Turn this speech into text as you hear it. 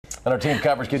And our team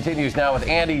coverage continues now with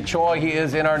Andy Choi. He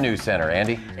is in our news center.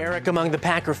 Andy? Eric, among the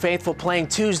Packer faithful playing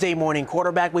Tuesday morning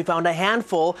quarterback, we found a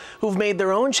handful who've made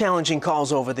their own challenging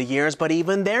calls over the years, but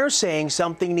even they're saying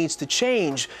something needs to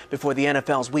change before the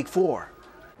NFL's Week 4.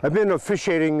 I've been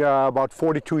officiating about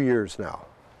 42 years now.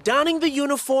 Donning the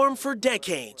uniform for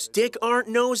decades, Dick Arndt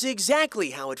knows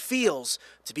exactly how it feels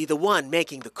to be the one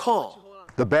making the call.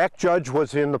 The back judge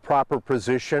was in the proper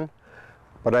position,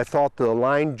 but I thought the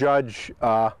line judge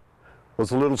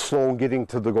was a little slow in getting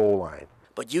to the goal line.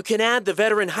 But you can add the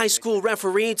veteran high school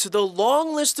referee to the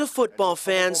long list of football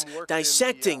fans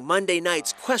dissecting Monday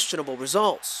night's questionable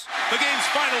results. The game's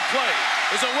final play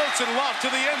is a Wilson loft to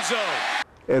the end zone.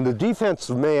 And the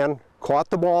defensive man caught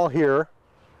the ball here,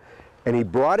 and he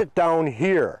brought it down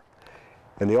here.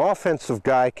 And the offensive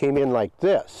guy came in like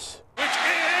this. Which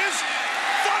is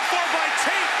fought for by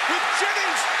Tate with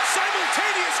Jennings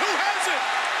simultaneous. Who has it?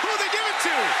 Who they give it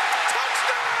to?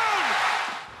 Touchdown!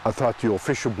 I thought the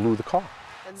official blew the call.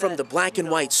 From the black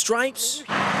and white stripes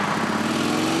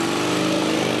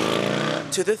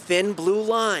to the thin blue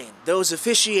line, those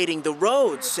officiating the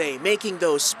roads say making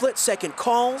those split-second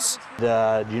calls Do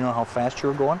you know how fast you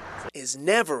were going? is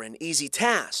never an easy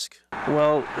task.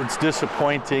 Well, it's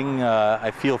disappointing.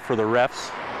 I feel for the refs.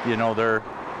 You know, they're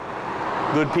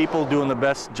good people doing the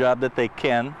best job that they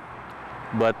can,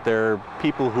 but they're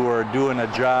people who are doing a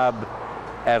job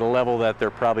at a level that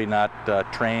they're probably not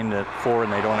trained for,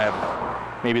 and they don't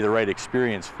have maybe the right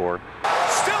experience for.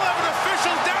 Still have an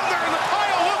official down there in the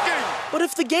pile looking. But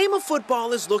if the game of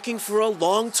football is looking for a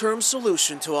long-term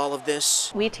solution to all of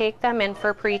this, we take them in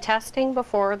for pre-testing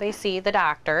before they see the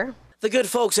doctor. the good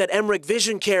folks at Emmerich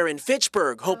Vision Care in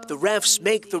Fitchburg hope the refs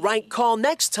make the right call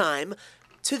next time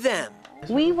to them.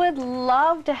 We would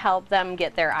love to help them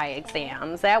get their eye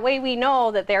exams. That way we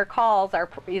know that their calls are,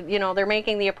 you know, they're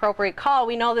making the appropriate call.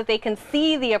 We know that they can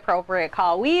see the appropriate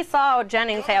call. We saw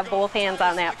Jennings have both hands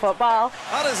on that football.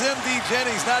 How does MD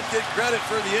Jennings not get credit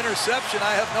for the interception?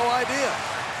 I have no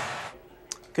idea.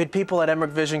 Good people at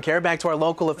Emmerich Vision Care. Back to our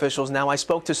local officials now. I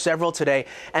spoke to several today,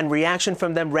 and reaction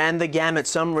from them ran the gamut,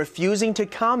 some refusing to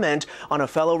comment on a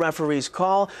fellow referee's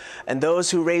call, and those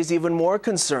who raised even more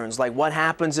concerns, like what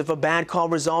happens if a bad call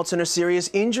results in a serious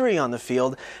injury on the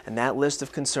field. And that list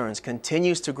of concerns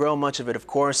continues to grow, much of it, of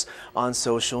course, on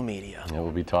social media. It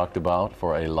will be talked about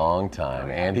for a long time.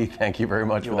 Andy, thank you very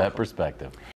much for that perspective.